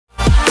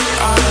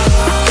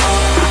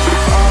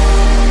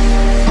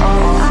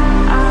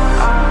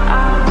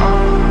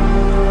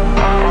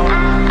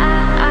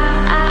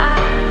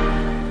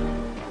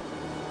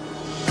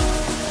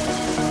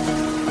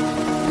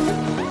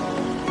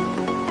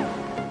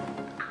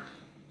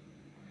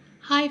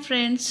Hi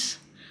friends.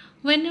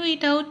 When you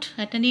eat out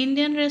at an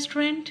Indian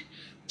restaurant,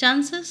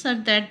 chances are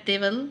that they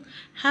will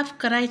have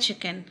karai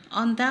chicken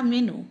on the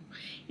menu.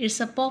 It's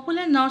a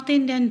popular North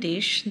Indian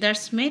dish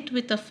that's made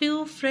with a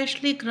few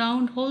freshly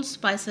ground whole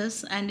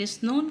spices and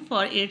is known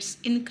for its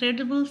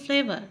incredible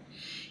flavor.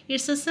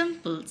 It's a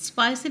simple,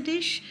 spicy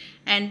dish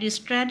and is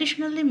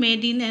traditionally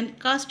made in a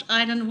cast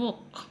iron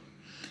wok.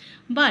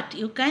 But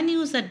you can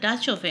use a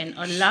Dutch oven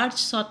or large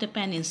saute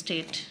pan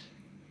instead.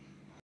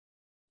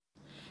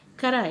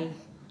 Karai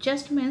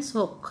just means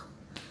hook.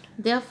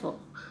 Therefore,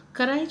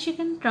 Karai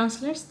chicken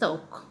translates the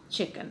hook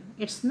chicken.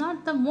 It's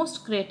not the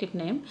most creative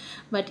name,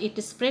 but it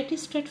is pretty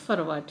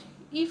straightforward.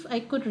 If I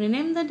could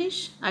rename the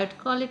dish, I'd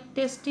call it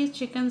tasty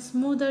chicken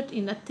smoothed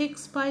in a thick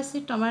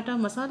spicy tomato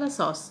masala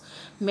sauce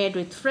made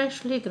with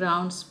freshly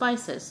ground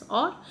spices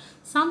or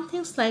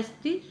something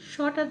slightly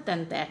shorter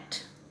than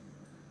that.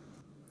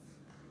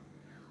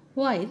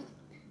 While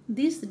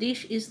this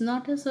dish is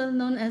not as well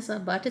known as a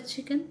butter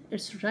chicken,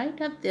 it's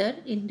right up there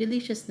in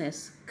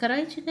deliciousness.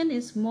 Karai chicken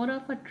is more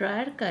of a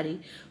drier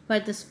curry where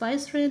the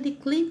spice really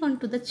cling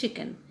onto the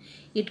chicken.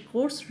 It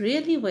goes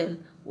really well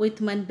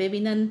with my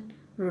baby naan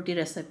roti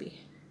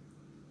recipe.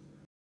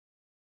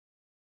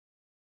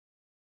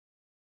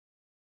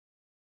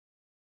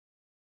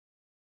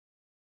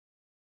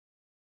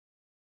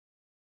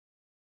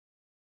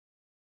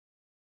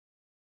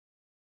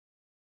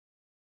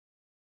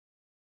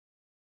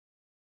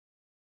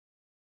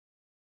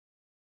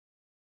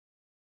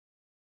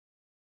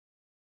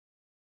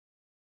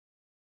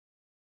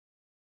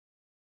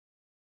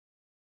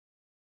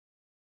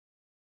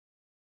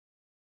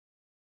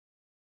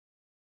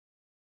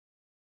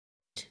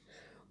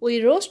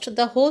 We roast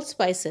the whole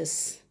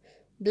spices,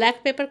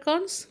 black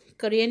peppercorns,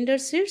 coriander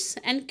seeds,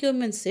 and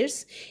cumin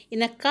seeds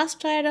in a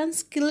cast iron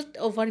skillet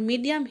over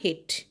medium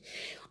heat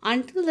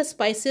until the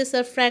spices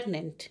are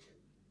fragrant.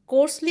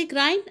 Coarsely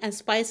grind and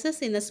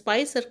spices in a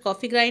spice or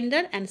coffee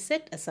grinder and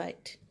set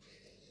aside.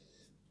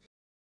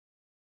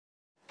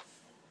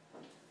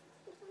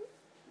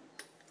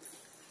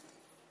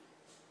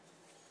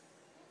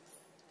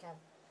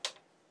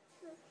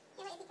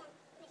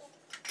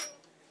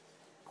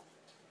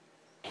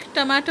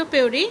 Tomato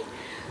puree,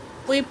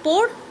 we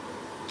pour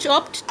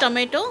chopped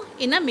tomato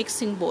in a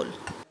mixing bowl.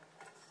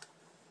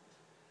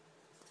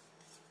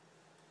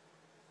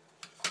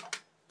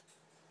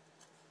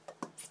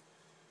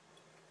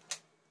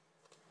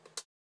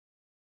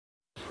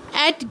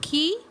 Add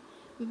ghee,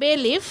 bay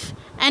leaf,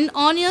 and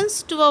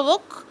onions to a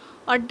wok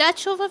or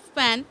Dutch oven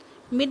pan,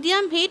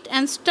 medium heat,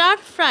 and stir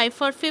fry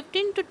for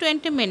 15 to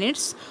 20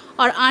 minutes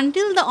or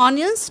until the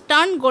onions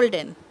turn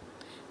golden.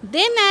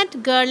 Then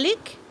add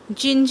garlic,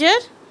 ginger,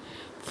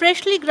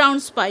 freshly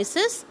ground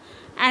spices,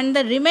 and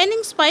the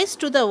remaining spice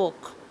to the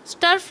wok.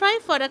 Stir fry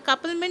for a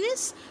couple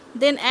minutes,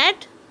 then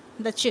add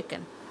the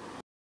chicken.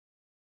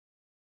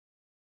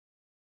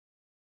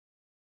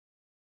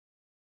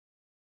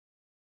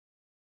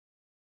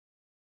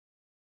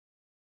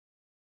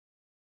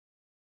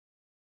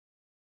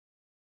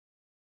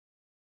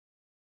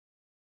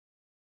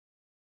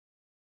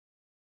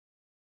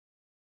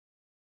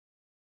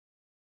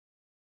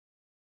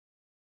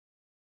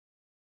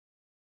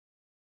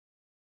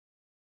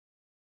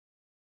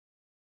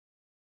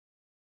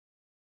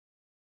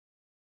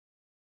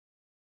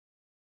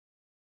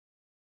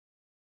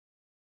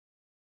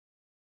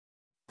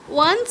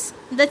 Once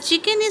the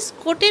chicken is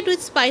coated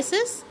with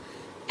spices,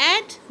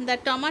 add the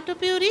tomato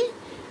puree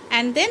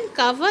and then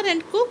cover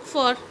and cook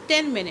for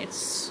 10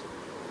 minutes.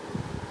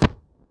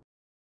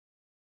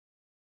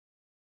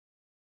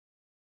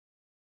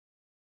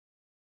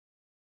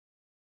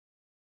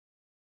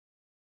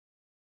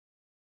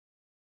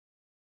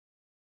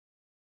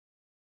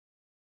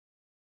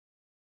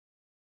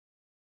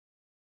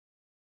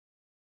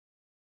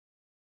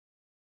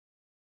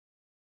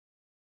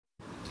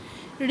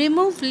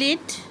 Remove lid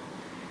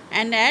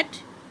and add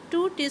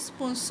 2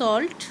 teaspoons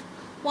salt,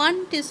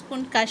 1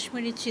 teaspoon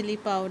Kashmiri chili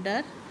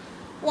powder,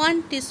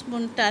 1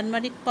 teaspoon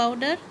turmeric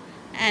powder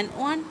and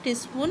 1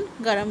 teaspoon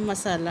garam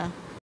masala.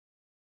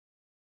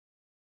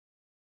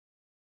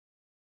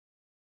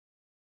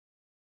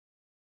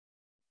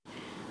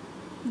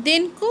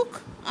 Then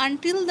cook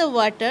until the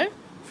water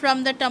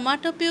from the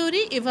tomato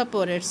puree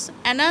evaporates.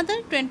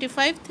 Another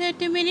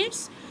 25-30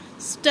 minutes,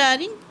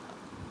 stirring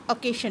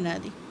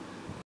occasionally.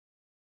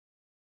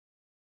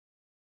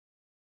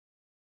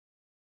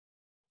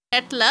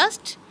 At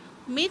last,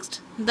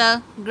 mix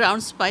the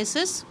ground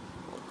spices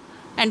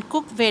and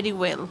cook very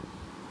well.